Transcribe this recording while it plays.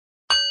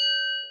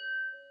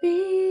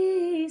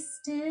Be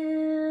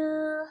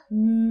still.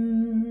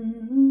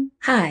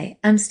 Hi,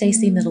 I'm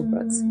Stacey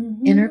Middlebrooks,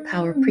 Inner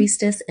Power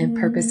Priestess and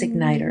Purpose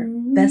Igniter,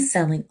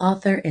 best-selling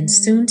author and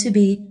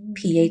soon-to-be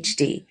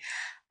PhD.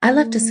 I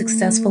left a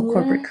successful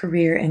corporate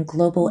career in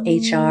global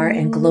HR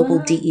and global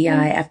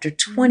DEI after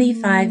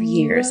 25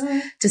 years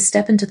to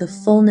step into the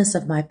fullness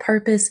of my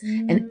purpose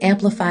and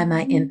amplify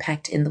my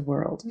impact in the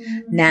world.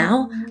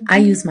 Now, I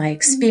use my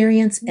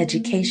experience,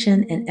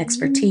 education, and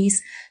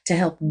expertise to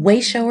help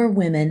wayshower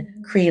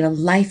women create a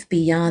life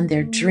beyond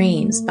their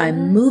dreams by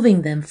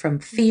moving them from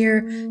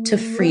fear to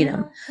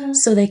freedom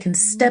so they can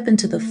step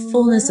into the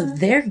fullness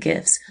of their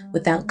gifts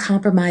without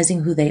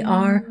compromising who they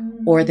are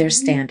or their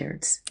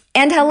standards.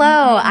 And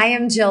hello, I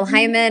am Jill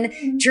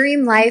Hyman,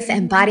 Dream Life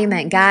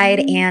Embodiment Guide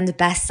and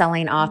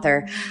best-selling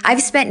author.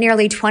 I've spent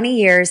nearly 20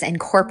 years in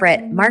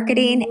corporate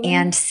marketing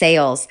and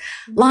sales,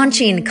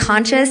 launching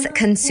conscious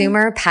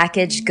consumer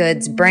packaged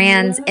goods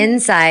brands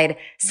inside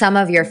some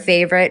of your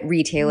favorite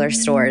retailer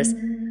stores.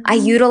 I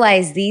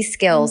utilize these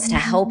skills to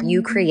help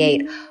you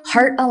create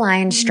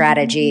heart-aligned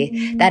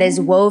strategy that is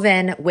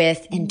woven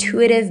with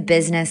intuitive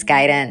business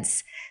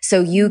guidance so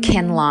you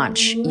can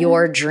launch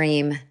your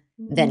dream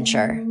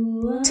venture.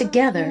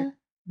 Together,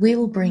 we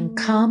will bring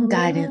calm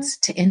guidance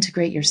to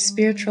integrate your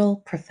spiritual,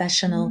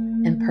 professional,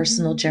 and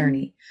personal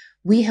journey.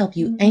 We help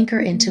you anchor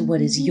into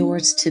what is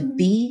yours to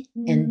be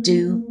and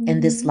do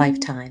in this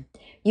lifetime.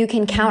 You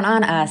can count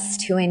on us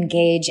to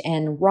engage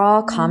in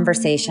raw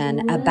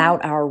conversation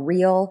about our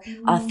real,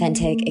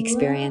 authentic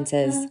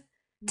experiences.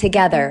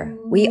 Together,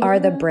 we are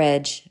the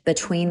bridge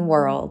between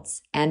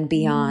worlds and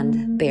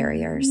beyond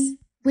barriers.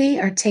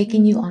 We are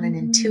taking you on an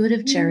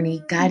intuitive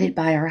journey guided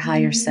by our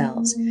higher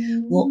selves.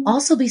 We'll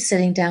also be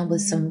sitting down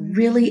with some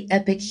really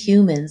epic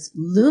humans,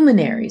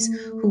 luminaries,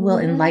 who will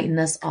enlighten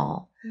us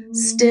all.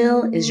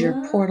 Still is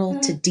your portal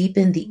to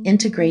deepen the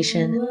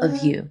integration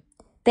of you.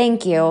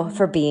 Thank you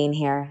for being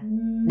here.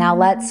 Now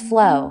let's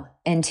flow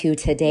into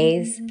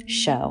today's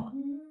show.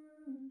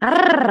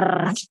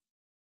 Hello.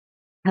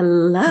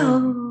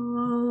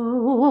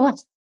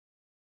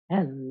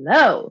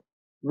 Hello.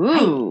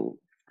 Ooh.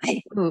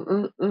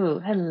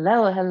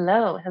 Hello,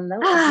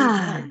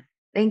 everyone.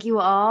 Thank you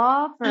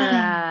all for,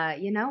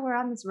 we're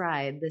on this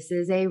ride. This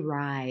is a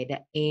ride.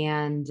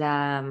 And it's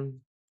on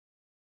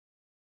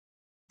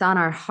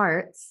our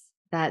hearts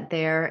that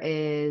there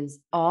is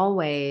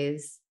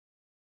always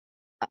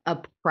a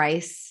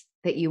price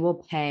that you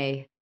will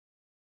pay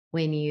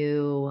when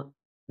you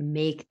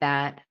make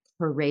that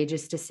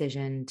courageous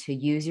decision to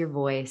use your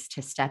voice,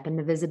 to step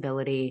into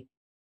visibility,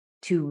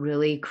 to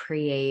really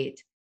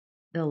create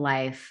the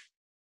life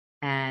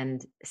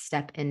and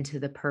step into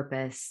the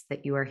purpose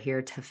that you are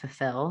here to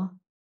fulfill.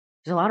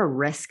 There's a lot of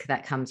risk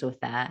that comes with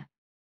that.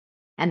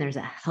 And there's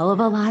a hell of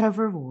a lot of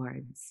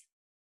rewards.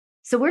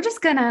 So we're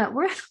gonna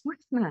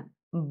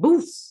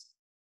boost.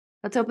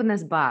 Let's open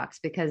this box,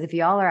 because if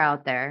y'all are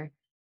out there,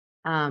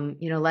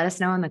 let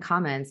us know in the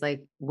comments,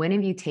 like, when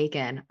have you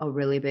taken a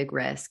really big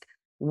risk?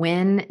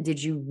 When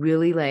did you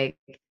really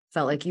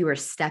felt like you were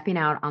stepping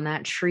out on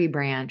that tree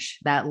branch,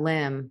 that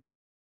limb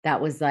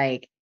that was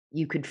like,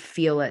 you could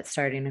feel it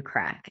starting to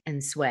crack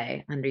and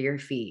sway under your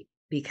feet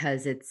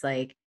because it's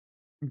like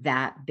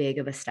that big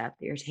of a step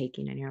that you're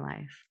taking in your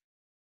life?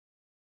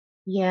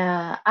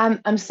 Yeah,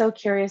 I'm so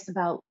curious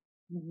about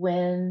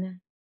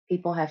when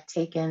people have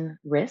taken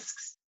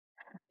risks.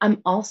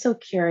 I'm also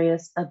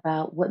curious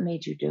about what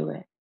made you do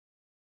it.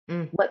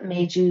 What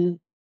made you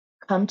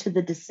come to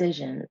the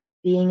decision,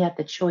 being at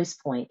the choice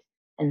point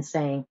and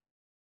saying,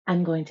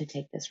 I'm going to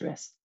take this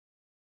risk.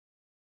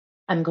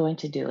 I'm going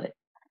to do it.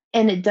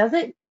 And it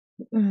doesn't,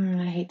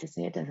 I hate to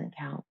say it doesn't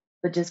count,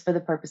 but just for the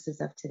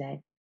purposes of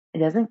today, it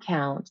doesn't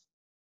count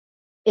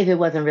if it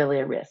wasn't really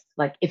a risk.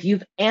 Like, if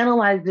you've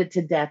analyzed it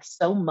to death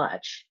so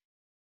much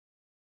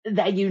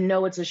that you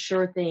know it's a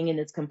sure thing and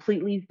it's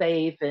completely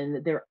safe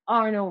and there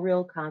are no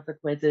real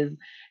consequences,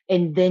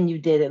 and then you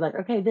did it, like,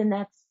 okay,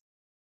 then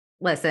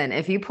Listen,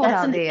 if you pulled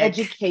out an the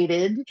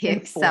educated,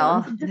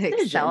 Excel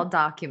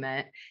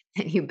document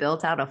and you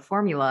built out a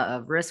formula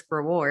of risk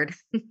reward.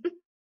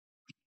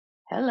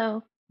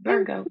 Hello,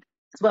 Virgo.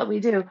 It's what we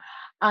do.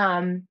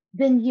 Then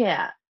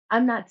yeah,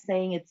 I'm not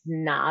saying it's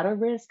not a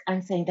risk.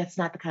 I'm saying that's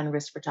not the kind of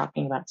risk we're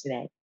talking about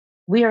today.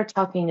 We are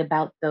talking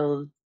about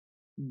those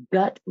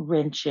gut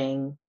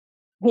wrenching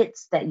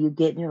hits that you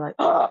get and you're like,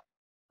 oh,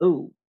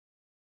 ooh,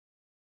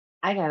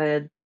 I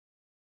gotta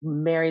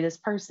marry this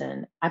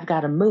person. I've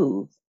got to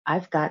move.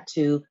 I've got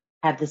to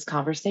have this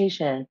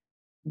conversation.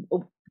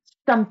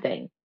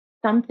 Something,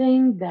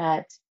 something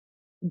that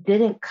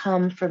didn't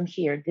come from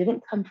here,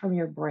 didn't come from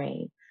your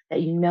brain,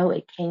 that you know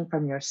it came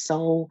from your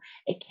soul,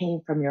 it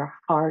came from your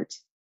heart.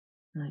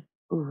 Like,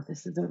 ooh,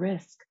 this is a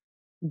risk.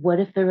 What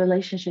if the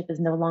relationship is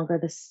no longer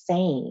the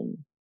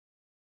same?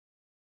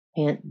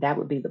 And that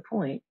would be the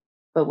point.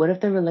 But what if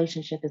the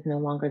relationship is no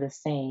longer the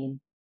same?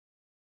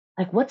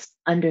 Like, what's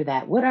under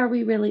that? What are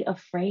we really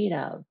afraid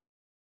of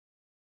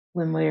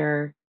when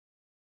we're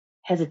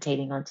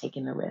hesitating on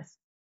taking the risk?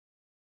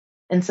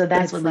 And so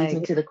that's what leads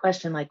me to the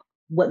question, like,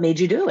 what made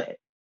you do it?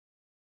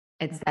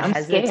 It's Like, the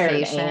I'm scared,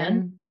 and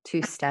hesitation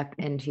to step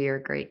into your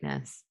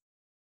greatness.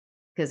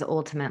 Because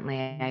ultimately,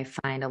 I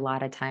find a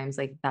lot of times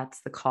like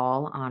that's the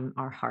call on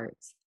our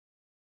hearts.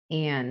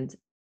 And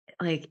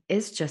like,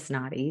 it's just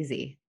not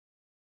easy.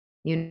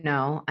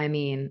 I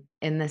mean,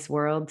 in this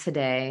world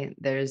today,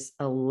 there's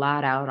a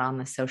lot out on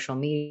the social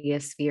media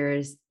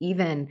spheres,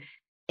 even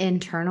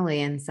internally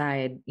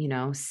inside,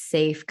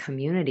 safe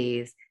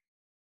communities.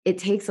 It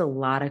takes a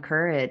lot of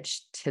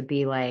courage to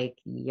be like,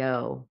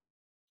 yo,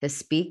 to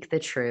speak the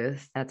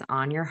truth that's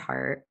on your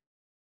heart,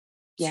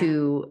 yeah,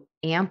 to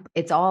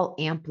it's all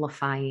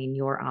amplifying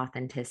your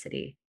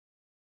authenticity.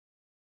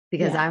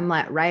 Because yeah, I'm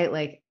like, right,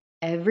 like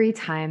every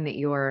time that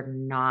you're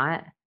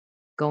not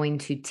going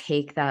to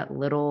take that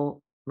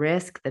little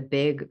risk, the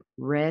big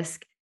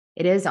risk,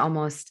 it is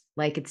almost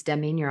like it's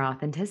dimming your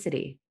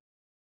authenticity.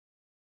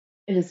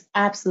 it is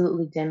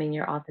absolutely dimming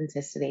your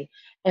authenticity.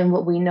 And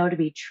what we know to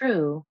be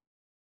true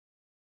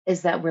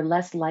is that we're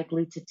less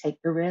likely to take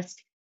the risk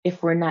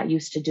if we're not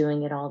used to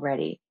doing it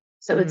already.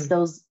 So it's Mm,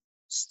 those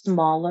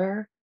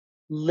smaller,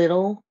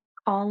 little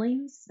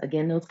callings,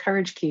 again, those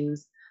courage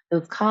cues,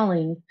 those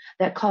callings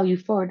that call you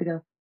forward to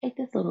go, take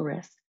this little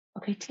risk.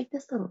 Okay, take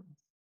this little risk.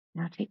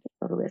 Now take this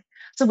little risk.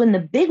 So when the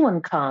big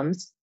one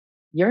comes,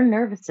 your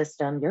nervous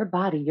system, your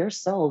body, your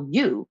soul,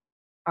 you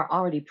are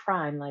already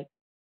primed. Like,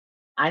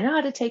 I know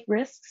how to take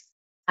risks.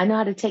 I know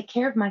how to take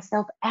care of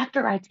myself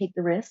after I take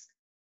the risk,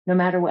 no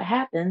matter what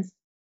happens.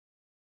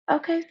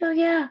 Okay, so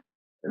yeah,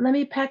 let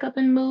me pack up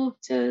and move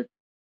to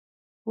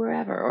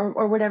wherever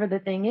or whatever the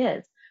thing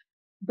is.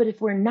 But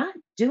if we're not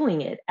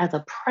doing it as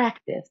a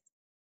practice,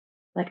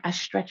 like I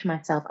stretch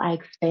myself, I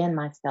expand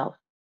myself,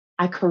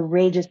 I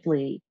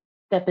courageously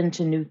step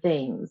into new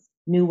things,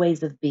 new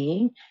ways of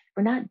being. If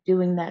we're not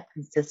doing that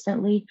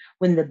consistently,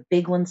 when the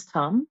big ones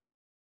come,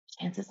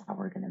 chances are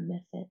we're going to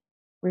miss it.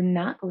 We're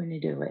not going to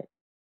do it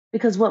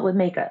because what would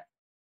make us?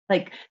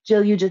 Like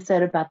Jill, you just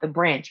said about the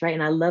branch, right?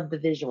 And I love the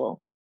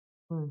visual.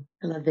 mm.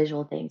 I love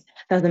visual things.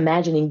 So I was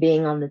imagining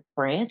being on this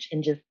branch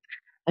and just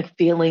like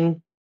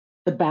feeling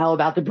the bough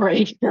about the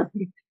branch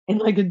and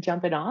like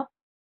jumping off.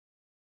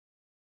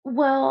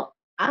 Well,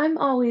 I'm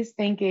always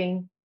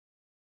thinking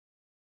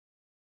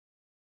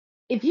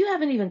if you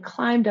haven't even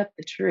climbed up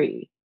the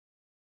tree,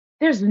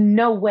 there's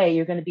no way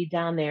you're going to be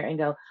down there and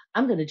go,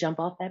 I'm going to jump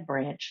off that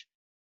branch.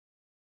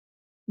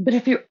 But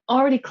if you're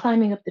already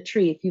climbing up the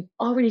tree, if you've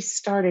already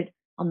started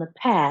on the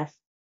path,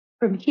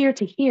 from here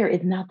to here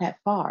is not that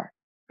far.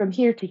 From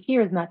here to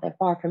here is not that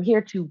far. From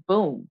here to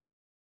boom,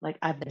 like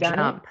I've The done it,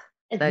 jump,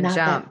 it's the not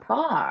that jump.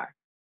 far.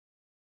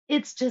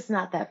 It's just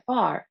not that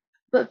far.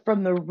 But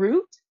from the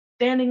root,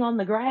 standing on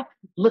the grass,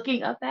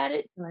 looking up at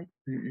it, you're like,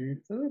 Ooh,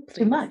 too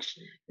please. much.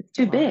 It's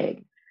too Come on.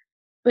 big.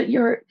 But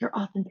your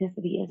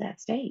authenticity is at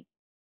stake.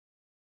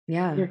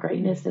 Yeah. Your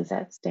greatness is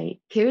at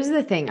stake. Here's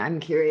the thing I'm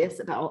curious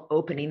about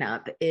opening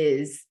up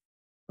is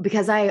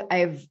because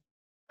I've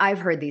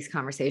heard these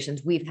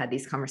conversations. We've had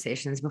these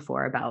conversations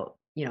before about,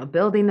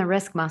 building the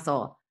risk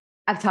muscle.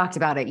 I've talked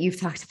about it. You've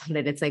talked about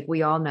it. It's like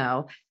we all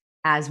know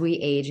as we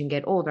age and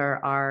get older,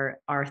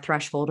 our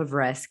threshold of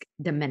risk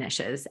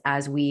diminishes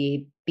as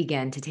we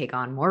begin to take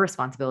on more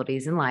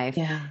responsibilities in life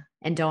Yeah.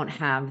 and don't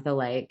have the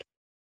like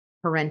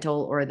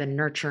parental or the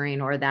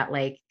nurturing or that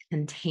like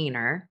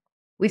container.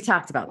 We've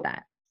talked about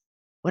that.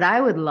 What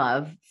I would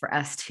love for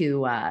us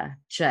to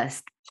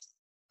just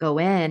go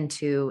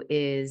into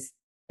is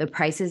the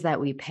prices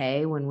that we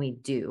pay when we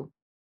do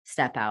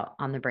step out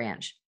on the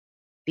branch,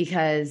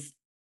 because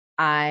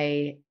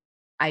I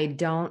I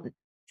don't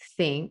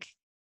think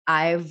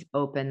I've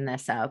opened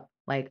this up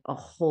like a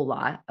whole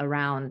lot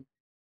around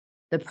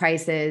the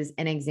prices.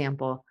 An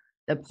example,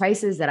 the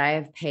prices that I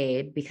have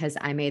paid because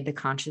I made the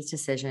conscious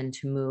decision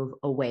to move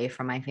away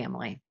from my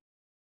family,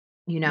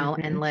 and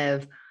Hmm.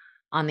 live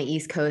on the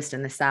East Coast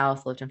and the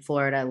South, lived in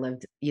Florida,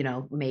 lived,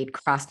 made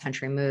cross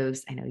country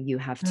moves. I know you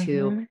have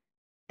too. Hmm.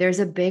 There's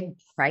a big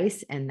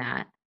price in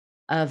that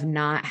of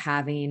not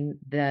having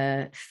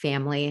the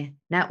family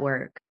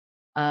network,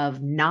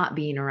 of not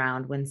being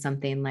around when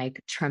something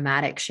like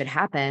traumatic should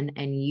happen.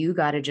 And you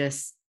got to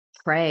just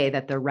pray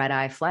that the red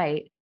eye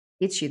flight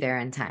gets you there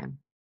in time.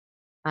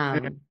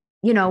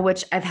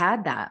 Which I've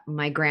had that.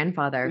 My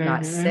grandfather got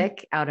Hmm.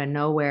 sick out of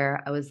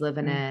nowhere. I was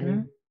living Hmm.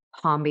 in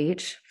Palm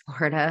Beach,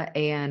 Florida,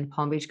 and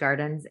Palm Beach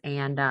Gardens,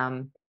 and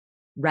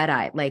red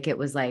eye, like it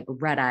was like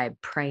red eye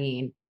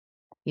praying.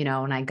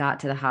 When I got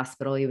to the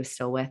hospital, he was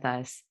still with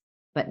us,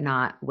 but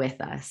not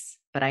with us.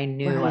 But I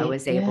knew I Right.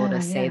 was able to Yeah.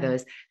 say Yeah.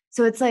 those.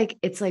 So it's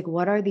like,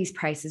 what are these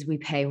prices we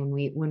pay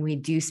when we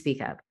do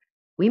speak up?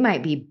 We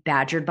might be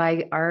badgered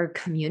by our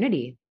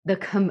community.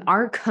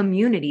 Our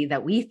community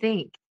that we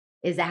think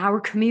is our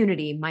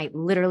community might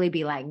literally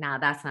be like, nah,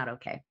 that's not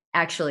okay.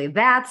 Actually,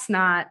 that's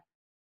not,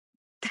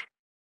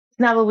 It's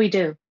not what we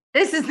do.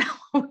 this is not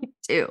what we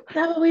do. It's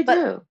not what we But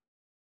do.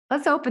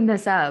 let's open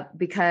this up I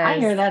because,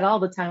 hear that all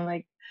the time.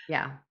 Like,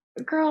 yeah,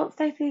 girl,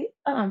 Stacey,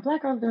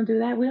 black girls don't do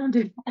that. We don't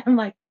do that. I'm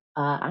like,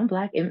 I'm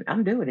black and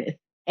I'm doing it.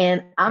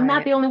 And I'm not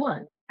right. the only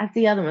one. I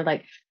see other ones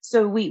like,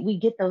 so we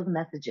get those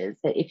messages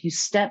that if you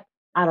step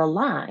out of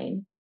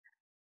line,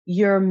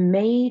 you're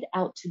made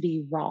out to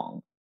be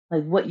wrong.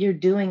 Like what you're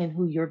doing and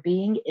who you're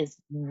being is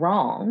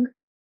wrong.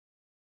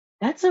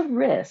 That's a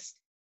risk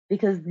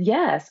because,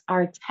 yes,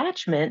 our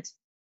attachment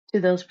to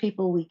those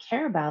people we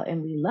care about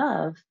and we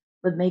love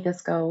would make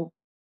us go,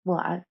 well,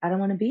 I don't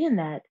want to be in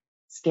that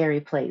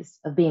scary place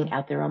of being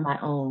out there on my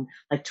own,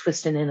 like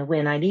twisting in the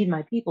wind. I need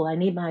my people. I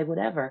need my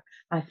whatever,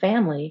 my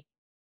family.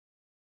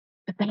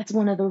 But that's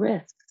one of the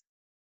risks.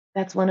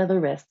 That's one of the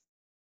risks.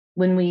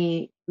 When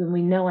we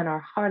know in our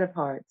heart of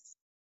hearts,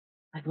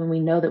 like when we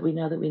know that we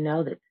know that we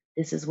know that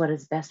this is what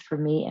is best for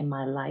me in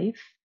my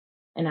life,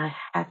 and I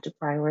have to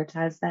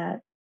prioritize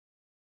that,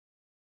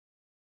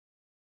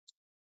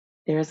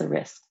 there is a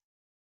risk.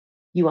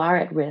 You are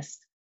at risk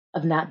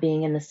of not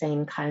being in the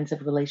same kinds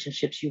of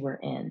relationships you were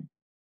in.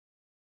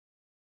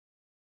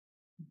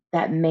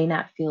 That may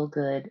not feel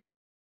good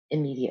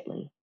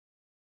immediately.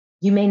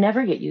 You may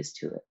never get used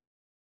to it,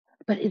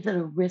 but is it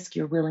a risk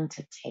you're willing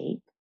to take?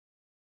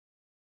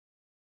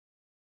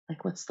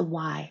 Like, what's the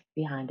why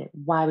behind it?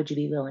 Why would you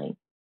be willing?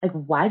 Like,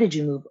 why did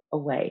you move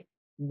away?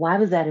 Why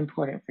was that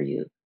important for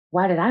you?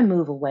 Why did I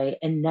move away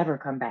and never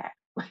come back?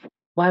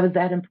 Why was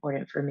that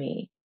important for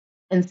me?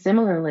 And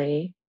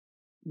similarly,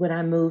 when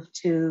I moved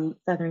to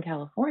Southern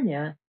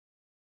California,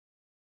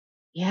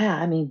 yeah,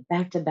 I mean,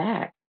 back to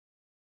back,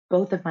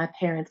 both of my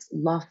parents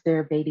lost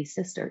their baby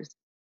sisters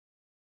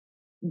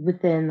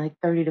within like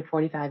 30 to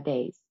 45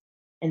 days.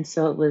 And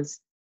so it was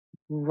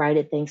right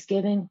at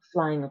Thanksgiving,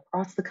 flying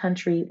across the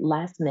country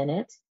last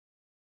minute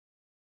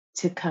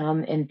to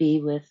come and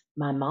be with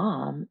my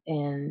mom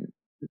and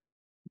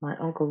my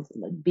uncles,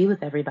 like, be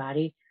with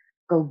everybody,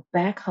 go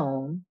back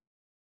home,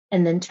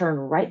 and then turn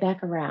right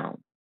back around.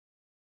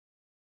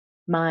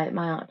 My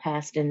aunt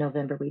passed in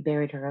November. We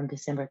buried her on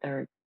December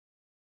 3rd.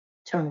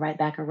 Turn right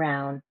back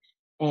around,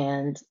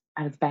 and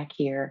I was back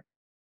here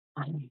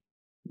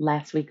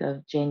last week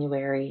of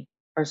January,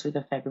 first week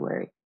of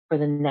February for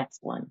the next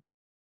one.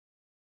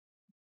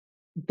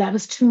 That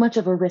was too much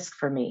of a risk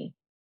for me,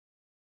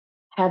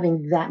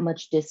 having that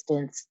much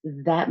distance,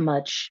 that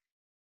much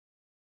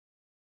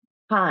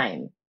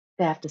time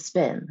to have to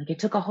spend. Like it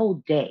took a whole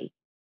day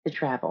to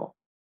travel,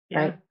 Yeah.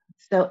 right?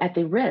 So at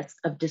the risk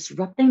of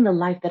disrupting the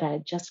life that I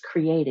had just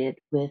created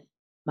with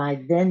my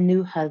then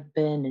new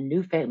husband and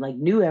new family, like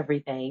knew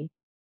everything,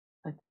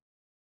 like,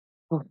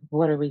 well,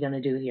 what are we going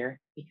to do here?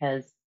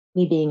 Because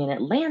me being in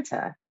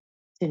Atlanta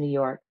to New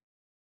York,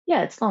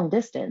 yeah, it's long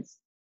distance,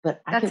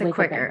 but I That's could a wake up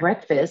at quicker.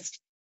 breakfast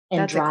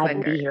and That's a drive and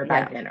be quicker. here by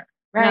Yeah. dinner,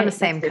 You're on the right? That's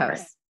same different.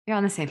 coast. You're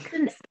on the same It's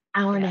an coast.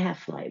 hour and a Yeah.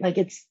 half flight. Like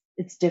it's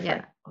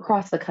different Yeah.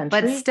 across the But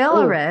country. still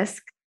a Oh,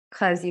 risk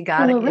because you still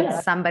got a it's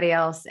risk. somebody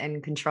else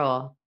in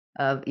control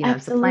of,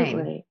 it's a plane.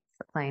 Absolutely. It's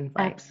a plane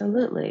flight.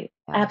 Absolutely.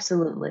 Yeah.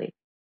 Absolutely.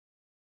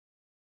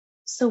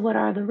 So what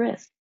are the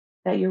risks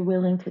that you're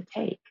willing to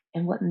take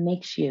and what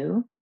makes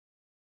you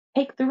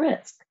take the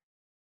risk?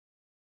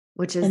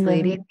 Which is And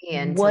leading then me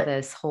into what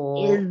this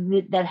whole, is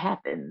it that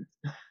happens?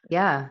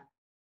 yeah,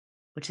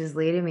 which is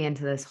leading me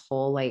into this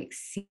whole like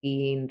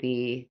seeing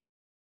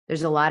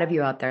there's a lot of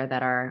you out there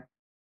that are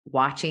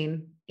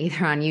watching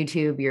either on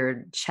YouTube,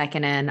 you're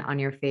checking in on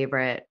your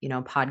favorite,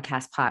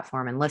 podcast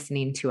platform and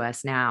listening to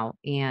us now.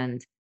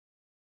 And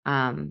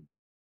um,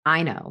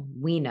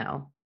 we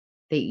know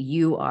that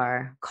you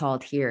are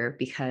called here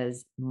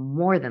because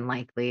more than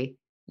likely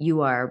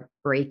you are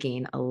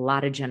breaking a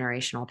lot of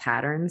generational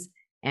patterns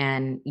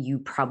and you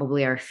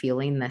probably are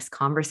feeling this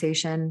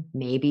conversation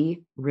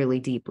maybe really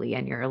deeply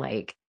in your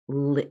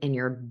in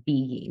your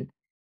being,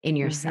 in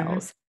your Mm-hmm.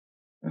 cells.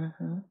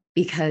 Mm-hmm.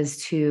 Because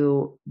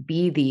to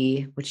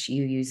be which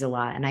you use a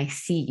lot, and I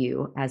see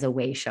you as a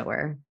way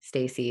shower,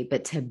 Stacy,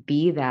 but to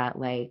be that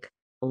like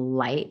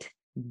light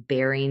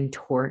bearing,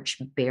 torch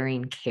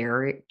bearing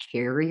carrier,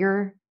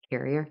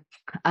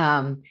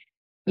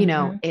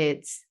 Mm-hmm.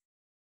 it's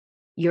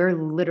you're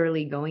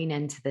literally going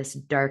into this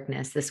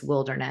darkness, this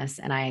wilderness.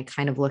 And I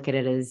kind of look at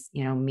it as,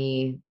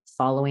 me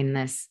following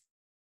this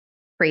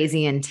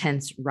crazy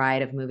intense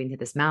ride of moving to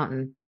this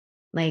mountain.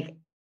 Like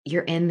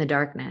you're in the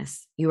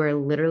darkness. You are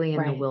literally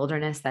in the Right.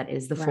 wilderness that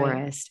is the Right.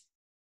 forest.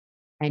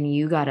 And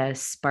you got to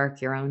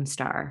spark your own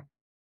star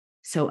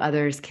so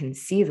others can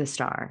see the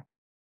star.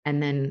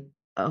 And then,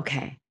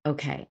 okay.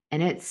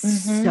 And it's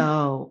Mm-hmm.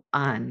 so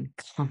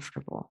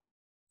uncomfortable.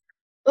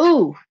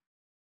 Ooh,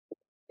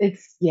 it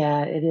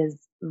is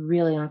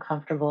really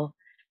uncomfortable.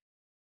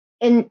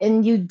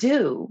 And you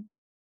do,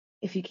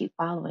 if you keep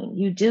following,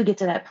 you do get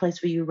to that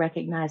place where you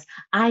recognize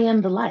I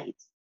am the light.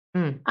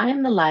 Mm, I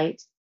am the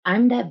light.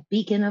 I'm that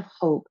beacon of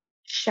hope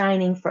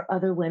shining for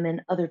other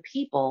women, other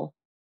people,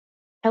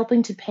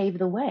 helping to pave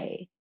the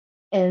way.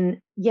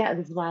 And yeah,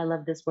 this is why I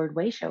love this word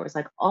way showers.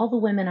 Like all the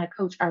women I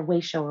coach are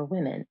way shower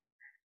women.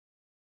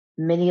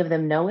 Many of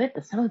them know it,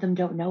 but some of them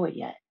don't know it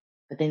yet.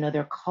 But they know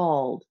they're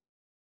called,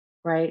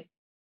 right?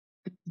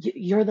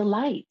 You're the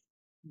light.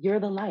 You're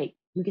the light.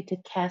 You get to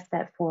cast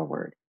that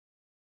forward.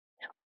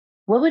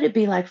 What would it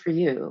be like for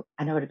you?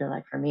 I know what it'd be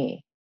like for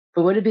me,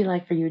 but what would it be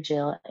like for you,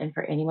 Jill, and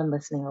for anyone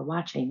listening or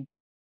watching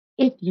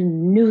If you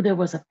knew there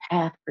was a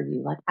path for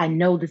you, like, I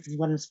know this is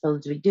what I'm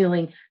supposed to be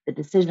doing, the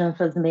decision I'm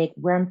supposed to make,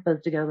 where I'm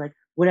supposed to go, like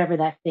whatever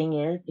that thing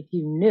is, if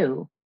you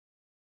knew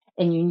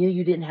and you knew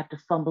you didn't have to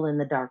fumble in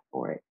the dark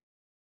for it,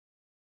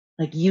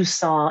 like you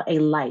saw a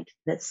light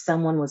that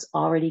someone was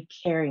already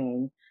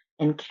carrying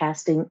and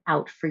casting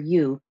out for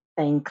you,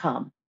 saying,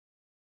 come,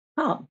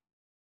 come.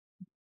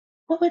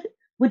 What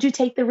would you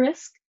take the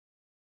risk?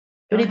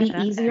 Go Would it ahead be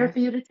out easier there. for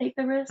you to take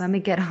the risk? Let me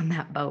get on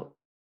that boat.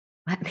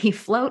 Let me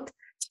float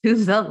to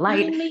the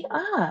light. Sign me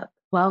up.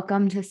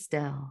 Welcome to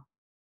still.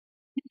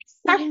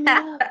 Sign me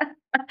up.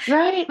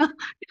 Right?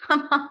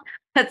 Come on.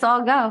 Let's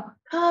all go.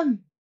 Come,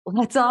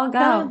 Let's all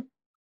go.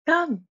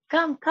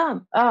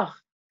 come. Oh,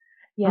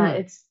 yeah, Mm.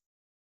 it's,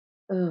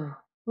 ooh,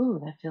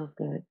 that feels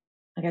good.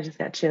 Like I just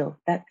got chills.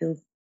 That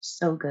feels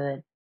so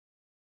good.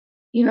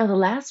 The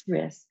last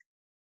risk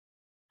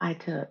I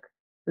took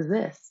was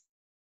this,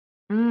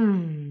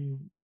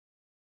 Mm.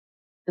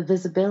 the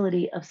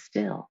visibility of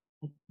still.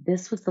 Like,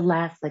 this was the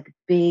last like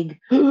big,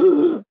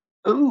 ooh,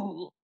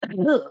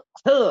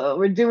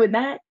 we're doing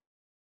that.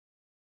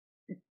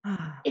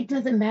 It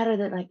doesn't matter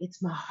that like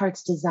it's my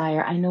heart's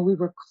desire. I know we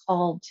were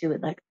called to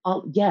it, like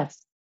all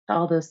yes, to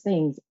all those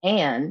things.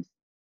 And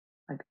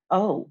like,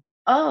 oh,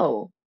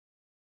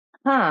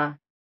 huh,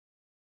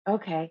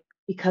 okay.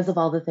 Because of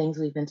all the things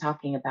we've been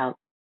talking about,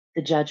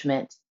 the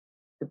judgment,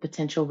 the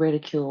potential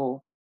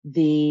ridicule,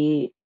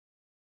 the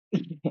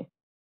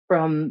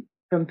from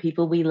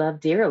people we love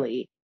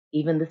dearly,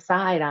 even the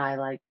side eye,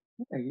 like,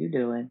 what are you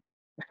doing?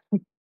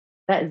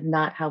 That is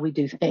not how we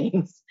do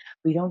things.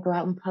 We don't go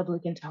out in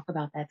public and talk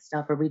about that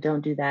stuff, or we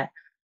don't do that.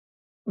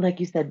 Like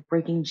you said,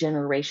 breaking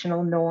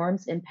generational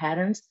norms and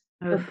patterns,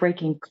 but Oof.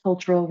 breaking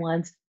cultural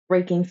ones,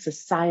 breaking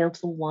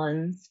societal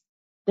ones.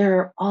 There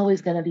are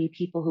always going to be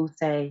people who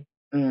say,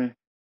 you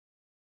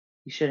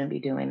shouldn't be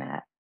doing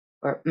that,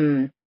 or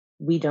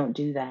we don't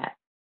do that.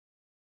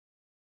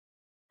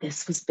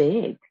 This was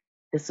big.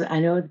 I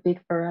know it's big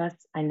for us.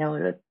 I know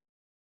it's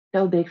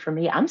so big for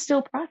me. I'm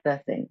still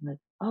processing, like,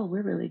 oh,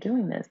 we're really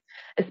doing this,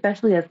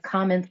 especially as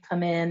comments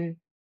come in,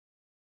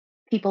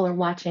 people are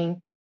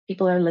watching,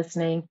 people are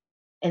listening,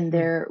 and Mm.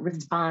 they're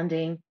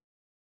responding.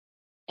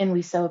 And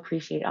we so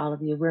appreciate all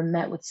of you. We're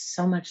met with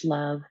so much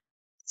love,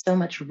 so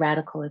much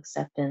radical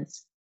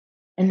acceptance.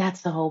 And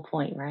that's the whole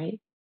point,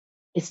 right?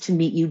 Is to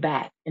meet you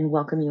back and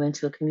welcome you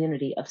into a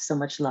community of so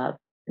much love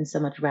and so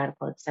much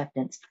radical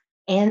acceptance.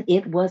 And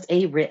it was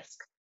a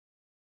risk.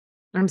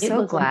 I'm It so was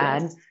a risk.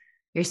 glad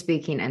you're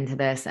speaking into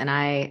this. And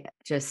I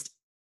just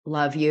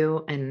love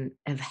you and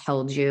have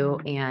held you.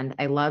 And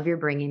I love you're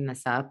bringing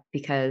this up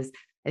because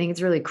I think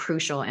it's really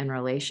crucial in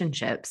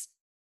relationships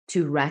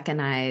to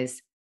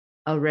recognize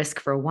a risk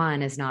for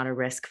one is not a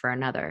risk for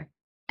another.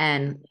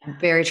 And Yeah.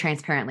 very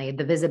transparently,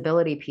 the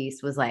visibility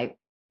piece was like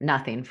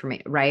nothing for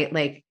me, right?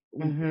 Like,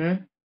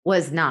 Mm-hmm.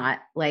 was not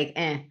like,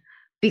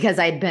 because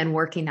I'd been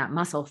working that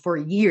muscle for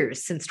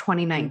years since Mm-hmm.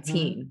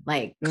 2019,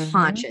 like Mm-hmm.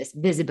 conscious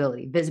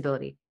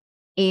visibility.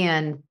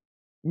 And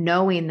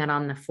knowing that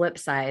on the flip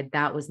side,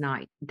 that was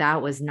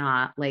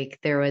not like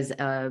there was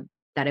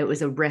that it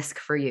was a risk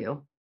for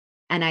you.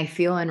 And I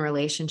feel in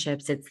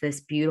relationships, it's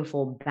this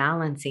beautiful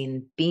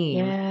balancing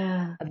beam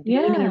Yeah. of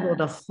being able Yeah.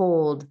 to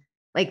hold,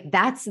 like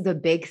that's the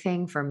big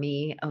thing for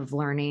me of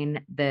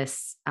learning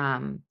this,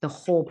 the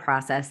whole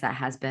process that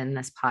has been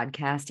this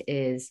podcast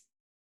is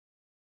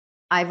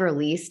I've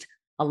released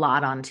a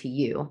lot onto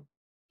you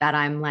that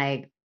I'm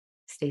like,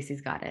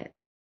 Stacy's got it.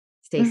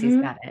 Stacy's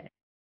Mm-hmm. got it.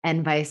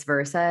 And vice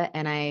versa.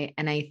 And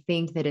I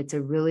think that it's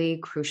a really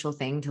crucial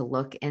thing to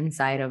look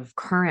inside of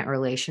current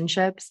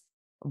relationships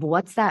of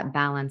what's that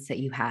balance that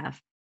you have.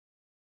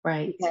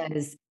 Right.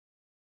 Because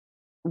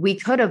we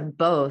could have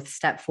both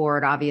stepped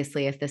forward,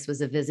 obviously, if this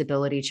was a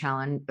visibility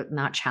challenge,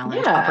 not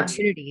challenge, Yeah.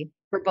 opportunity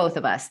for both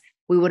of us,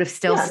 we would have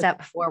still Yeah.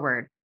 stepped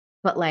forward.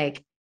 But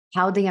like,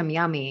 how damn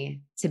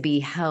yummy to be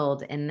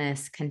held in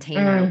this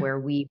container Mm, where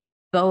we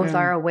both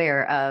are mm.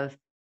 aware of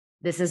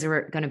this is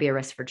going to be a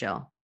risk for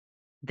Jill.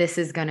 This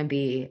is going to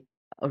be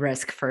a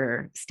risk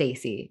for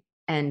Stacy.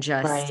 And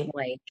just Right.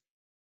 like,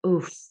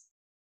 oof,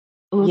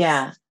 oof.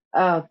 Yeah.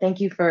 Oh, thank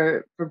you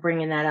for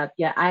bringing that up.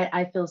 Yeah,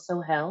 I feel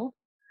so held,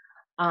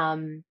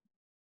 um,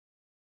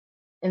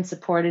 and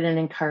supported and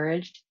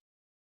encouraged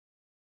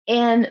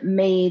and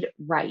made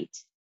right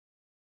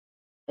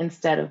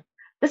instead of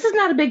this is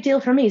not a big deal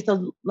for me.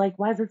 So like,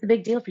 why is this a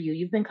big deal for you?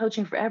 You've been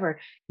coaching forever.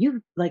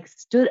 You've like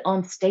stood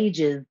on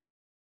stages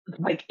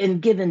like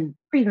and given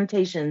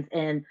presentations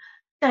and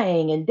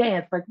sang and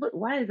danced. Like, what?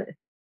 Why is it?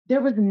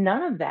 There was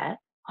none of that.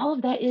 All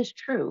of that is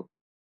true.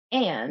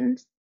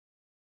 And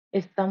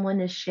if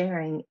someone is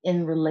sharing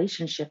in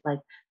relationship, like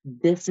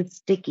this is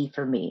sticky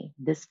for me,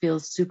 this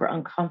feels super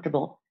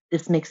uncomfortable,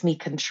 this makes me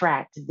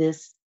contract,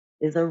 this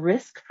is a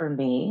risk for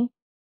me,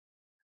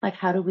 like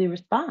how do we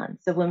respond?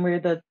 So when we're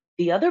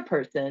the other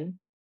person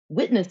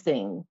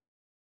witnessing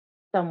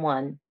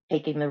someone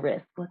taking the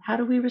risk, like how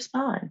do we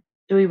respond?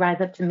 Do we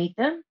rise up to meet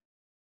them?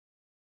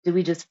 Do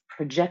we just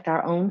project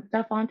our own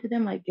stuff onto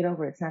them, like get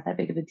over it, it's not that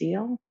big of a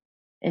deal,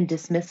 and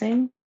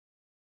dismissing?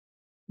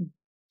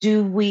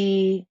 Do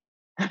we,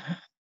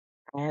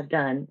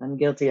 I'm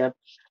guilty of,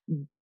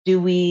 do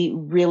we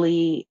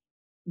really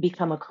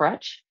become a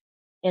crutch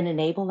and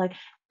enable, like,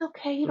 it's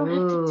okay, you don't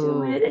have to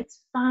do it. Ooh.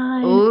 It's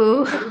fine.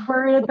 Ooh. Don't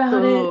worry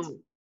about it. Ooh.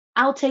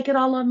 I'll take it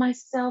all on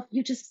myself.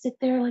 You just sit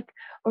there like,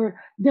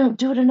 or no,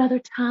 do it another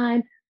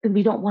time. And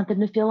we don't want them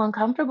to feel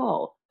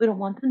uncomfortable. We don't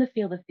want them to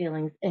feel the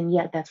feelings. And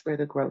yet that's where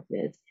the growth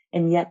is.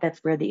 And yet that's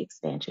where the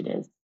expansion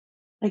is.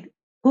 Like,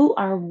 who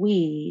are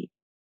we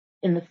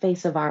in the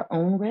face of our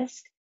own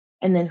risk?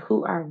 And then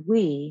who are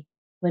we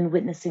when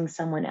witnessing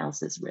someone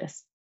else's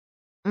risk?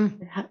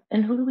 Mm.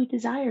 And who do we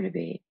desire to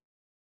be?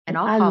 And And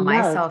I'll I call loved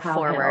myself how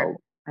forward. held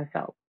I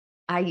felt.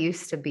 I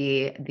used to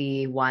be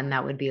the one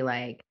that would be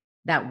like,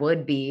 that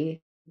would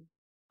be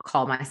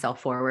call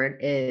myself forward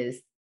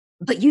is,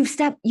 but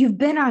you've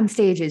been on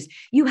stages,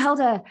 you held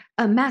a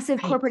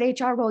massive Right. corporate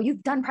HR role,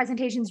 you've done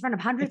presentations in front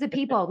of hundreds of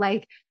people,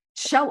 like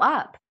show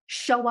up.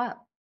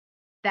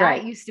 That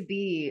Right. used to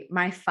be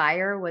my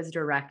fire was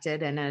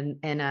directed in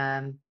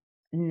a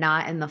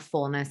not in the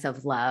fullness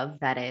of love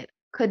that it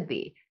could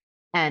be.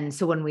 And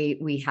so when we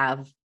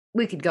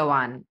could go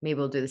on, maybe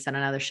we'll do this on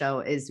another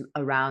show, is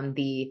around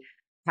the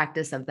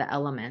practice of the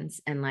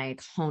elements and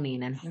like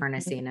honing and Mhm.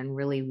 harnessing and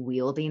really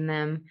wielding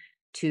them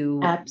to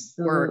work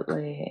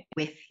Absolutely.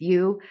 with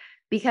you.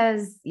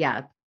 Because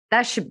yeah,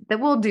 that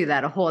we'll do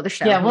that a whole other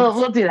show. Yeah,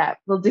 we'll do that.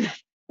 We'll do that.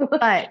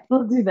 But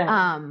We'll do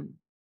that.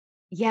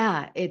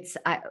 yeah,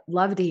 I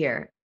love to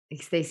hear.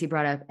 Like Stacy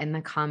brought up in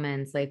the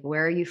comments, like,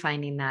 where are you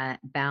finding that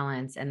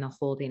balance and the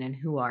holding, and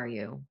who are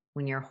you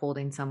when you're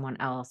holding someone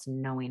else,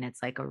 knowing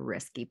it's like a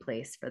risky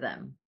place for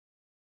them,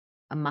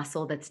 a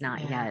muscle that's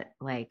not Yeah. yet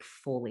like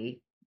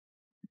fully.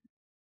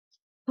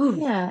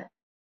 Whew. Yeah.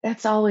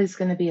 That's always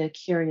going to be a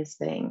curious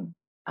thing.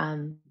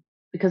 Um,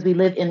 because we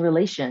live in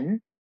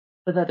relation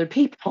with other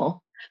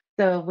people.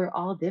 So we're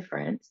all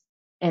different.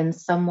 And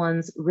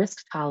someone's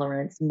risk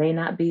tolerance may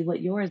not be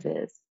what yours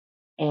is.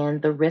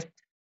 And the risk,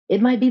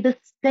 it might be the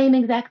same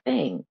exact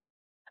thing,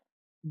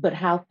 but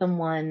how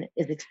someone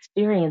is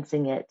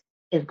experiencing it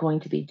is going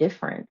to be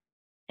different.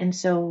 And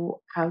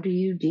so, how do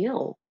you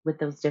deal with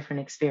those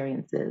different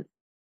experiences?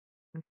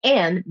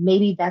 And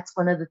maybe that's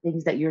one of the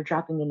things that you're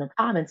dropping in the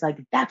comments. Like,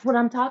 that's what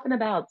I'm talking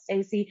about,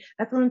 Stacey.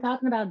 That's what I'm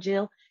talking about,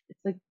 Jill. It's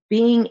like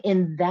being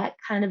in that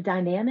kind of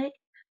dynamic.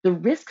 The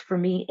risk for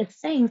me is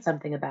saying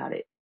something about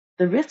it.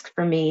 The risk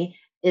for me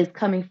is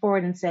coming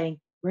forward and saying,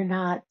 we're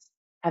not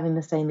having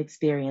the same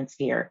experience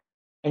here.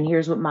 And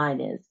here's what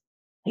mine is.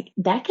 Like,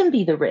 that can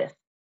be the risk.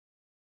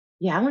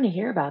 Yeah, I want to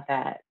hear about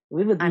that.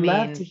 We would I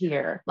love to mean,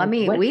 hear, let like,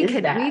 me, what is we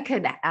that?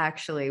 could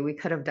actually, we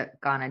could have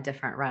gone a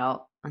different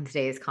route on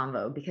today's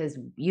convo because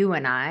you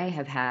and I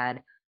have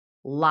had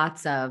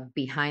lots of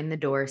behind the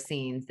door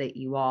scenes that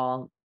you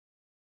all,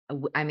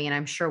 I mean,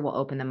 I'm sure we'll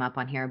open them up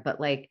on here, but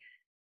like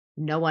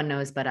no one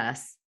knows but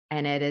us.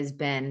 And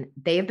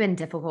they've been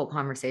difficult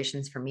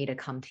conversations for me to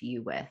come to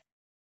you with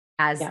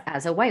Yeah.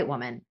 as a white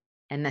woman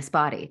in this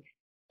body.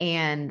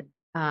 And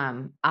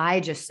I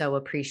just so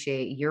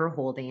appreciate your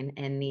holding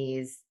in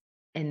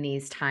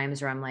these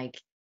times where I'm like,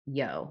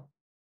 yo,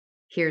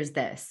 here's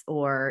this,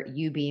 or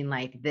you being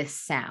like this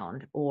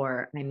sound,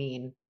 or I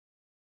mean,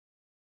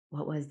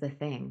 what was the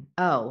thing?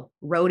 Oh,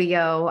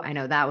 rodeo. I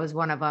know that was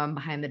one of them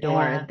behind the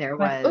door. Yeah. There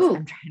Like, was, ooh,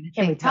 I'm trying to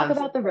can we think talk of,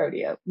 about the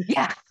rodeo?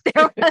 yeah,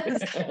 there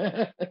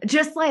was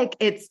just like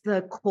it's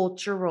the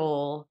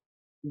cultural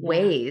Yeah.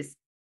 ways,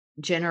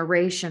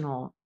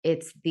 generational.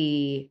 It's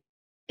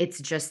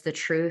just the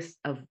truth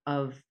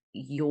of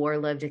your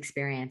lived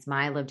experience,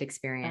 my lived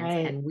experience.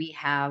 Right. And we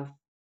have,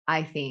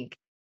 I think,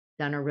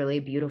 done a really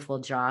beautiful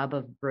job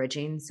of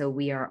bridging. So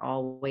we are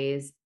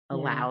always Yeah.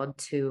 allowed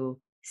to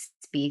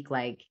speak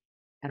like,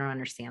 I don't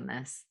understand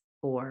this,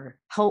 or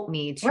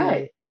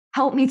Right.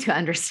 help me to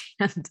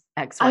understand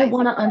I XYZ.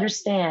 want to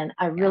understand.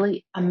 Yeah.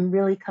 I'm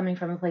really coming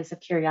from a place of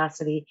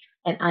curiosity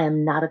and I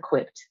am not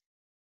equipped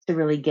to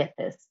really get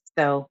this.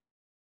 So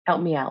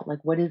help me out. Like,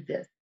 what is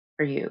this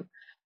for you?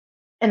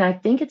 And I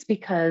think it's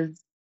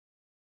because,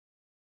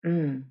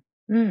 mm,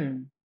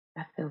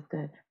 that feels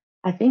good.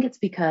 I think it's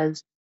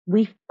because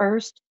we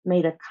first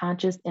made a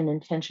conscious and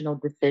intentional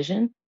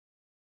decision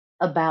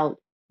about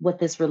what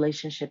this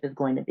relationship is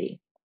going to be.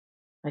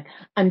 Like,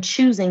 I'm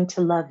choosing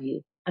to love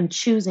you. I'm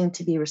choosing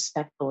to be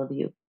respectful of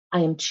you.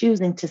 I am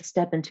choosing to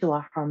step into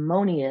a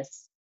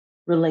harmonious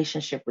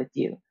relationship with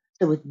you.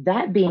 So, with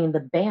that being the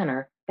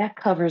banner, that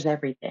covers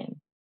everything.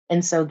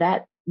 And so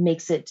that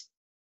makes it's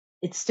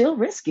still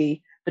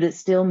risky, but it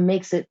still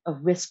makes it a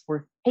risk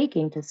worth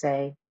taking to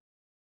say,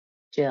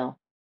 Jill,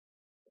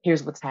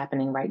 here's what's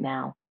happening right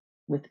now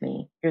with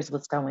me. Here's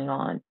what's going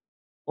on.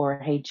 Or,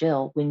 hey,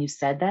 Jill, when you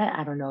said that,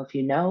 I don't know if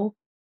you know,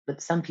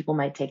 but some people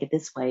might take it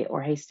this way.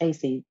 Or, hey,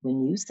 Stacy,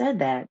 when you said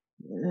that,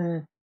 eh,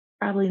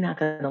 probably not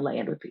going to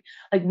land with you.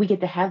 Like, we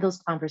get to have those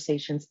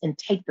conversations and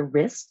take the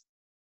risk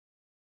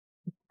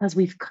because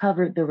we've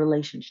covered the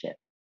relationship.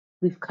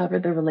 We've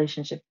covered the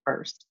relationship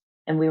first,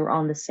 and we were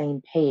on the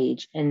same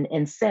page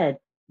and said,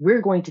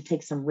 we're going to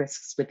take some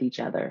risks with each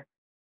other.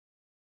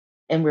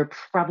 And we're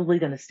probably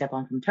going to step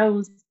on some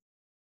toes.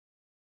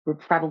 we're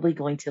probably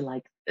going to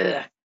like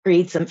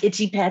create some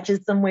itchy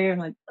patches somewhere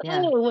and like,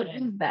 Yeah. oh, what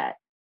is that?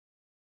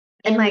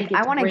 And And we like, get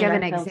I to want to bring give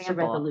an ourselves to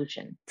example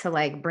resolution. to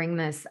like bring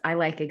this. I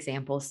like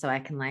examples so I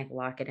can like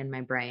lock it in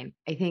my brain.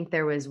 I think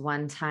there was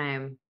one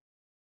time,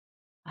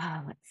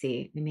 let's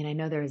see. I mean, I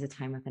know there was a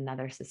time with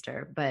another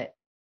sister, but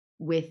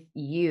with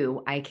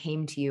you, I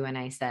came to you and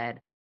I said,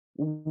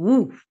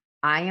 woof,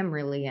 I am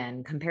really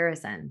in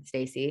comparison,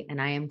 Stacy,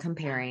 and I am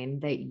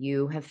comparing that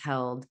you have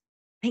held,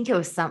 I think it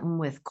was something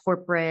with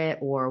corporate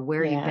or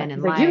where you've Yeah. been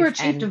in Like you were life.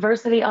 chief And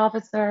diversity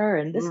officer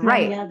and this and that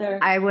and the right. other.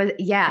 I was,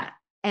 yeah.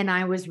 And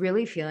I was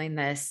really feeling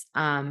this,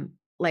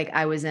 like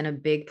I was in a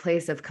big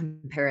place of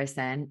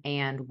comparison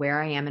and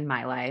where I am in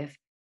my life,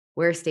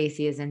 where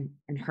Stacy is in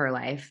her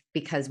life,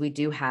 because we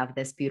do have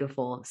this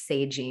beautiful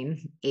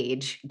saging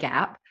age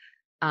gap.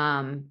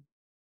 Um,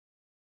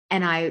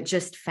 and I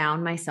just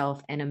found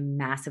myself in a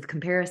massive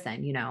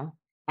comparison, you know,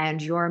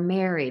 and you're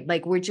married.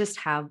 Like we just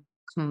have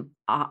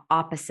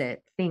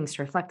opposite things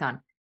to reflect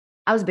on.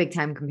 I was big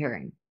time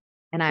comparing.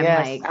 And I'm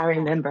Yes, like, I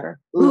remember.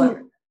 ooh,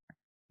 Ooh.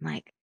 I'm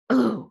like,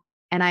 ooh.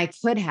 And I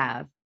could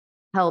have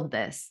held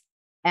this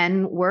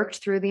and worked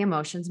through the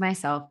emotions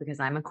myself because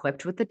I'm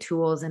equipped with the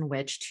tools in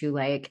which to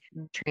like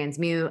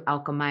transmute,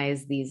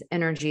 alchemize these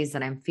energies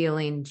that I'm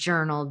feeling,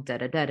 journal, da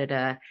da da da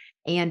da.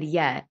 And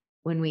yet,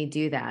 when we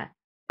do that,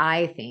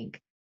 I think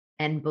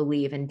and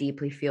believe and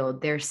deeply feel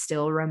there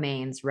still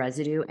remains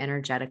residue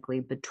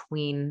energetically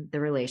between the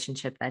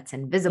relationship that's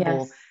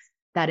invisible, Yes.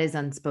 that is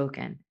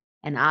unspoken.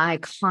 And I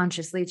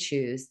consciously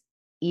choose,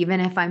 even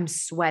if I'm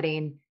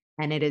sweating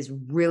and it is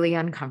really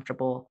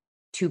uncomfortable,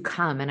 to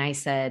come. And I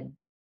said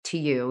to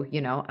you, you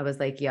know, I was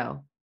like,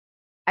 yo,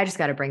 I just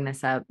got to bring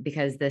this up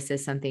because this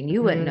is something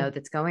you wouldn't know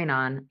that's going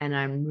on. And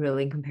I'm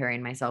really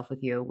comparing myself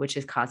with you, which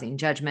is causing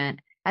judgment.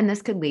 And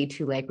this could lead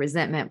to like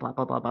resentment, blah,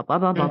 blah, blah, blah, blah,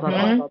 blah, blah,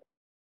 blah, blah.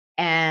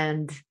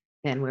 And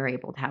then we were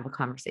able to have a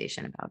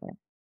conversation about it.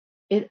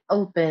 It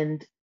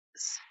opened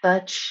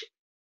such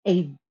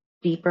a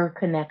deeper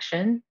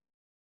connection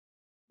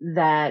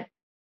that,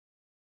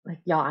 like,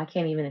 y'all, I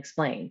can't even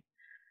explain.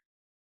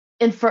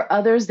 And for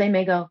others, they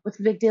may go, what's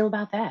the big deal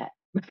about that?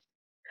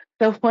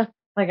 So what?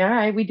 Like, all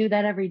right, we do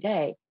that every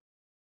day.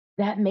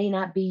 That may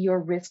not be your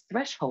risk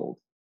threshold,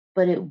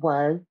 but it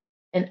was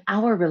in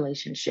our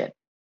relationship,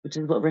 which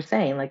is what we're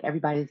saying. Like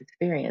everybody's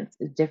experience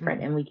is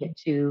different and we get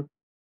to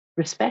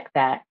respect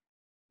that.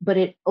 But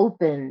it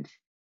opened,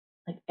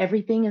 like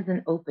everything is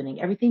an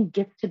opening. Everything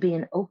gets to be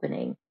an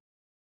opening.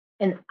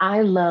 And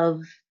I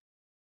love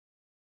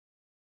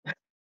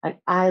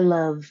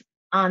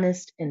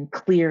honest and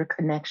clear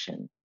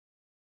connection.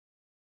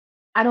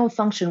 I don't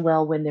function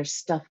well when there's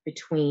stuff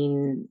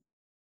between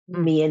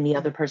me and the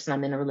other person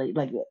I'm in a relationship.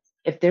 Like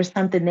if there's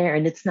something there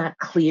and it's not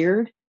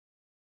cleared,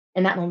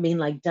 and I don't mean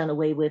like done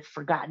away with,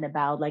 forgotten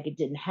about, like it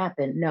didn't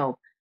happen. No,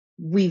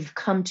 we've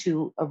come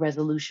to a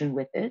resolution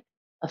with it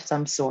of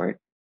some sort.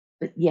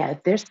 But yeah,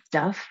 if there's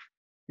stuff,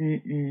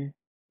 mm-mm,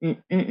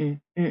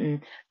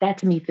 mm-mm. That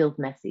to me feels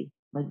messy.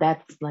 Like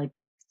that's like,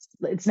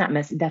 it's not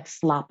messy, that's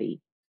sloppy.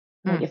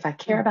 Like if I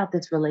care about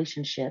this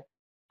relationship,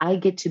 I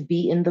get to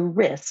be in the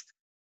risk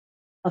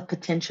of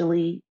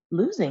potentially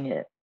losing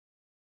it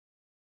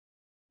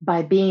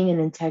by being in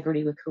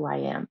integrity with who I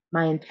am.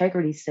 My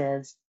integrity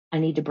says, I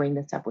need to bring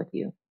this up with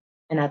you.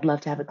 And I'd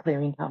love to have a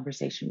clearing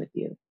conversation with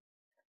you.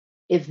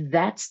 If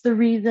that's the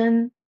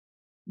reason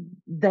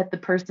that the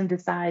person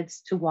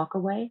decides to walk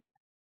away,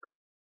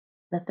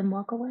 let them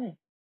walk away.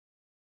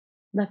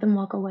 Let them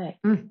walk away.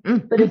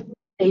 But if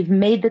they've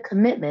made the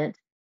commitment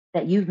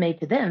that you've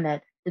made to them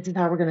that this is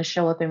how we're going to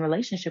show up in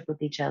relationship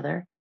with each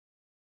other,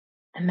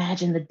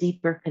 imagine the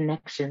deeper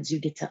connections you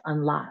get to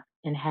unlock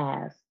and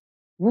have.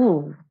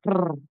 Woo.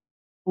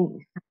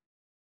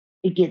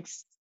 It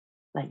gets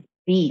like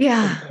deep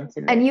Yeah. and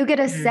intimate. And you get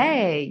to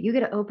say, you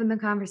get to open the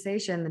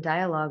conversation, the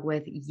dialogue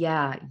with,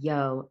 yeah,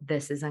 yo,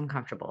 this is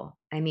uncomfortable.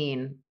 I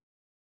mean,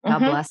 God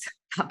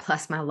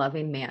bless my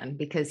loving man,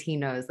 because he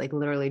knows, like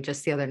literally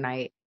just the other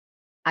night,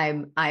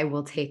 I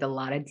will take a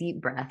lot of deep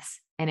breaths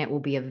and it will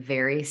be a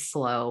very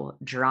slow,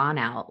 drawn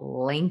out,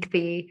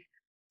 lengthy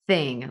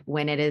thing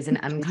when it is an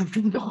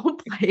uncomfortable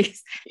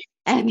place.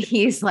 And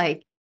he's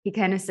like, he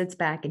kind of sits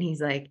back and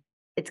he's like,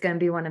 it's going to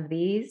be one of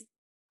these.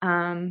 Do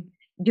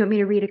you want me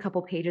to read a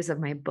couple pages of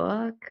my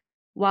book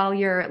while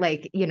you're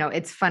like, you know,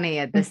 it's funny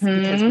at this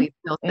because we've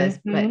built this,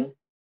 but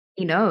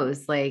he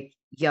knows like,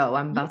 yo,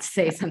 I'm about to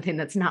say something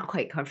that's not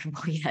quite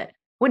comfortable yet,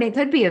 when it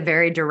could be a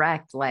very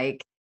direct,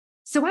 like,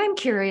 so I'm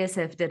curious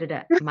if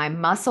my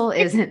muscle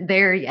isn't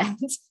there yet.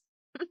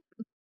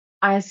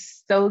 I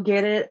so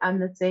get it. I'm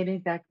the same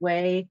exact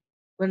way.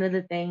 One of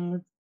the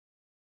things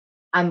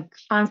I'm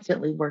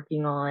constantly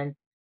working on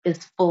is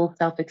full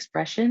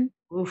self-expression.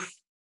 Oof.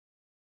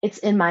 It's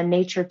in my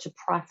nature to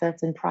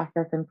process and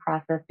process and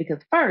process because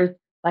first,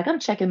 like I'm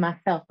checking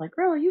myself, like,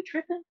 girl, are you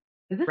tripping?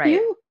 Is this Right.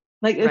 you?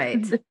 Like,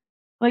 Right.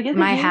 like, is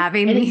Am it I you?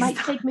 having And it these might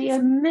take me a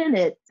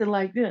minute to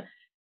like do it.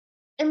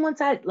 And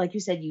once I, like you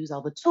said, use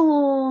all the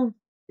tools,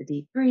 the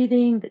deep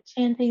breathing, the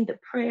chanting, the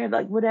prayer,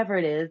 like whatever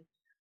it is,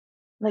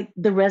 like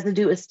the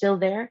residue is still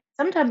there.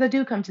 Sometimes I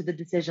do come to the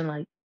decision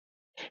like,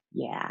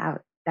 yeah,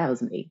 that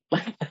was me.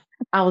 Like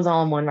I was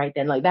on one right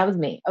then. Like that was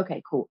me.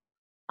 Okay, cool.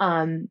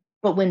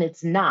 But when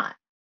it's not,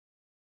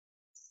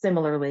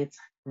 similarly, it's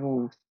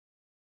ooh,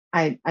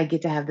 I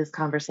get to have this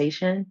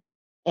conversation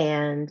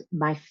and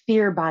my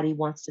fear body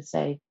wants to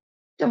say,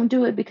 don't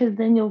do it because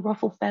then you'll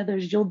ruffle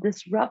feathers, you'll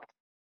disrupt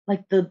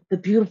like the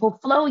beautiful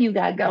flow you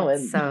got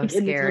going It's so like,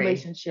 in this scary.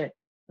 relationship.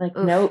 Like,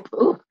 Oof. nope,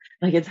 ooh,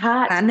 like it's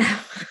hot. I know.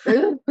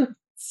 Ooh.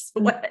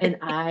 Sweating.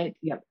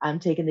 And I'm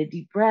taking a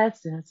deep breath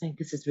and I'm saying,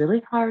 this is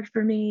really hard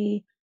for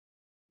me.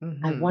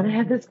 I want to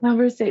have this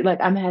conversation. Like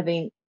I'm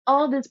having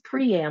all this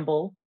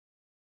preamble.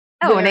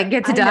 Oh, when where it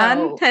gets I done,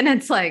 know, then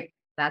it's like,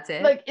 that's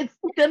it. like it's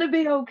gonna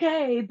be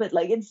okay, but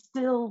like it's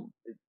still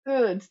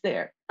good. It's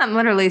there. I'm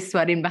literally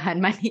sweating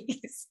behind my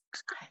knees.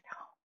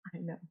 I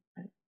know.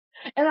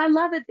 And I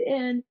love at the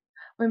end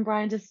when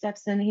Brian just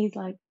steps in, he's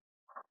like,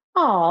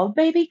 oh,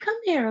 baby, come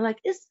here. Like,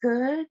 it's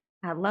good.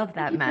 I love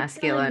that Thank you for telling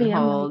masculine me.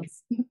 I'm like,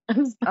 holds.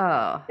 I'm so-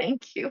 Oh,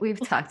 thank you. we've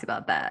talked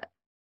about that.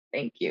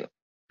 Thank you.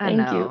 I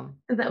Thank you. know.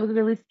 Because that was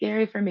really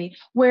scary for me.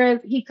 Whereas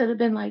he could have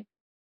been like,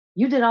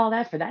 you did all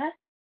that for that?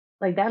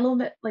 Like that little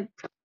bit, like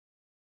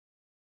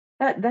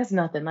that's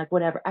nothing. Like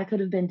whatever. I could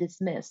have been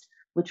dismissed,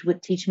 which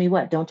would teach me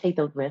what? Don't take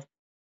those risks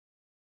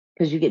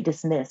because you get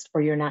dismissed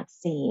or you're not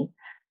seen.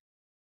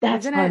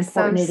 That's Isn't how it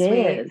so important it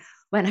sweet is.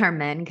 when her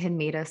men can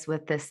meet us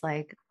with this,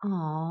 like,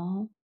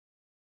 oh,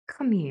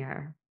 come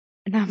here.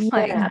 And I'm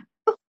like, Yeah.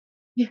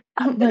 Yeah.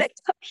 I'm I'm gonna like,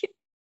 come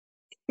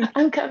here.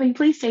 I'm coming.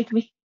 Please take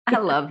me. I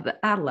love that.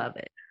 I love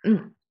it.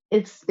 Mm.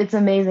 It's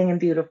amazing and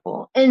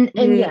beautiful. And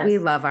yes, we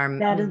love our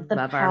that is the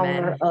love our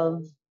power men.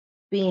 of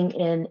being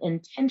in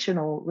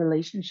intentional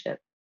relationship.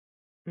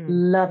 Mm.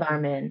 Love our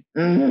men.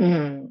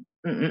 And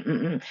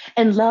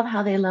love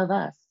how they love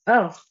us.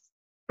 Oh,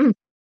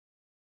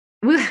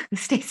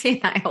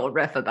 Stacey and I will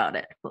riff about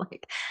it.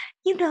 Like,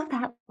 you know,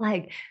 that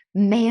like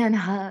man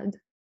hug.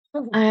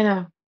 I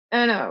know.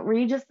 Where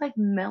you just like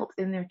melt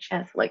in their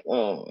chest, like,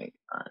 oh my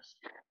gosh.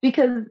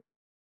 Because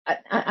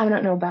I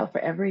don't know about for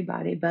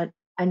everybody, but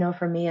I know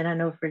for me and I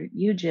know for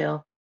you,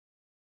 Jill,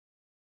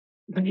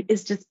 but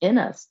it's just in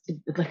us.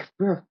 Like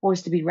we're a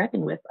force to be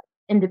reckoned with, like,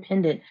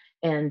 independent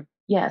and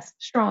yes,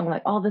 strong,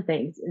 like all the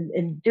things,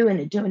 and doing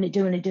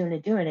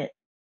it.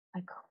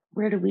 Like,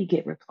 where do we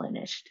get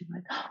replenished?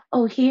 Like,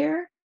 oh,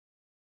 here,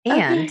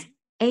 And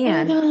okay,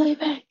 I'm gonna lay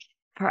back.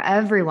 For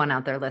everyone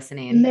out there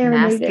listening,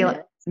 Marinate in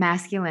it.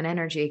 masculine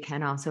energy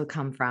can also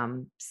come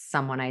from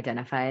someone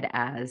identified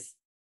as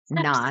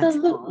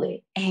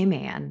Absolutely. not a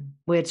man,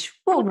 which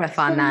we'll riff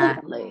on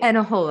that in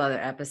a whole other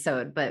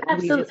episode. But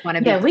we just want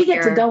to be clear. We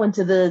get to go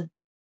into the.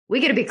 We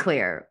get to be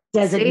clear.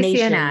 Designations.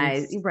 Stacey and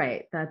I,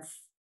 right? That's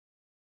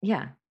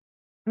yeah.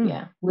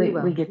 Yeah,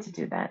 we get to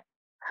do that.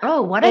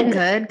 Oh, what a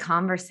good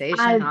conversation!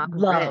 I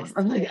was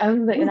like,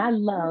 and I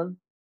love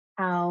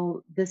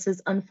how this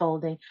is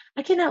unfolding.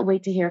 I cannot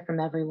wait to hear from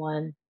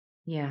everyone.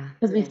 Yeah,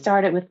 because we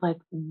started with like,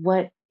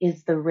 what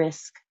is the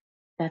risk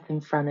that's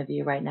in front of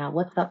you right now?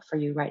 What's up for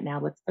you right now?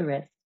 What's the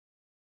risk?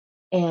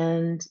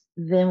 And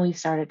then we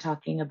started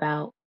talking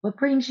about what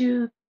brings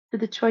you to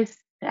the choice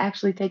to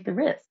actually take the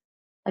risk.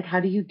 Like, how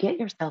do you get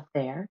yourself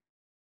there?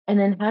 And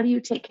then how do you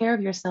take care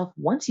of yourself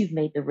once you've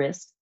made the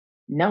risk,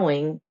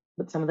 knowing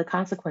what some of the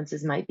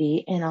consequences might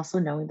be and also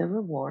knowing the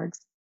rewards?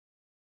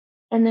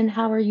 And then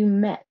how are you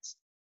met?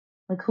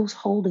 Like, who's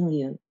holding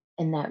you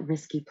in that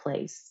risky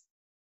place?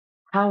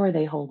 How are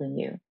they holding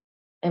you?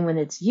 And when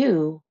it's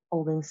you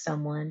holding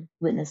someone,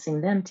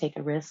 witnessing them take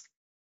a risk,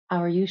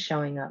 how are you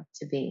showing up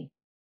to be?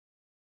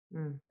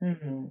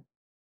 Mm-hmm.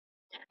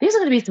 These are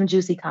going to be some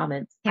juicy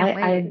comments.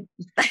 I'm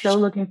so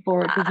looking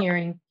forward to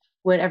hearing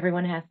what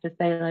everyone has to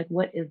say. Like,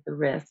 what is the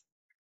risk?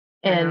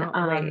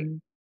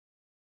 And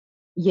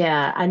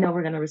yeah, I know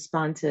we're going to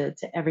respond to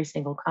every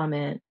single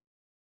comment.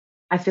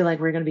 I feel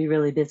like we're going to be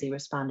really busy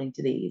responding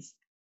to these.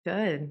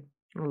 Good.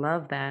 I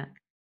love that.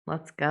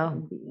 Let's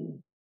go.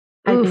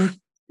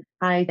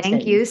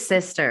 Thank you,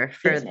 sister,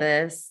 for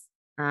this.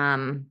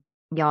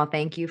 Y'all,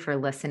 thank you for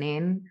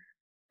listening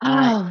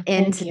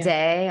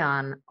today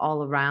on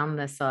all around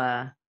this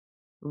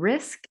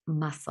risk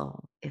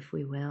muscle, if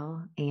we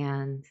will.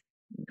 And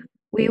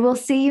we will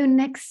see you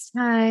next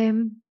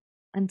time.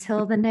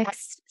 Until the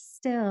next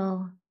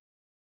still.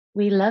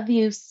 We love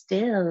you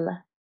still.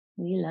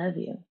 We love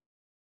you.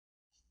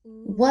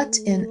 What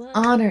an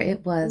honor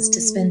it was to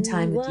spend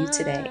time with you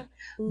today.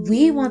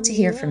 We want to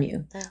hear from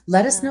you.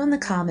 Let us know in the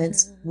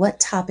comments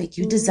what topic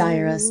you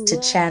desire us to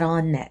chat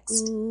on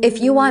next. If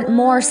you want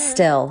more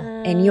still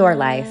in your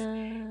life,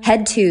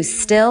 head to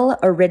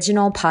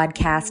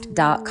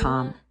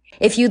stilloriginalpodcast.com.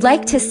 If you'd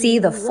like to see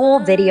the full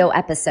video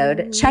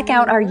episode, check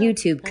out our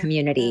YouTube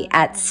community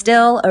at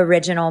Still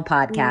Original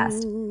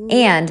Podcast.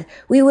 And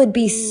we would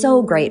be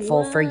so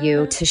grateful for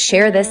you to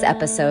share this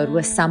episode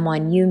with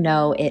someone you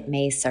know it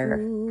may serve.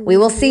 We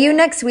will see you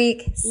next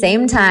week,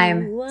 same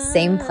time,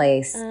 same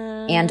place,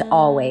 and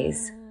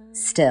always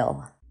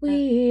still.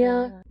 We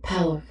are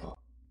powerful.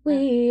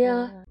 We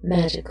are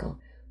magical.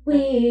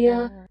 We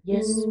are,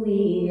 yes,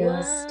 we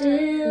are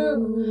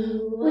still.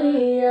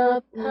 We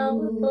are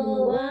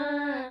powerful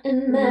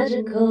and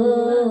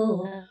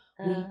magical.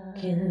 We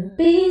can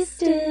be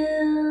still.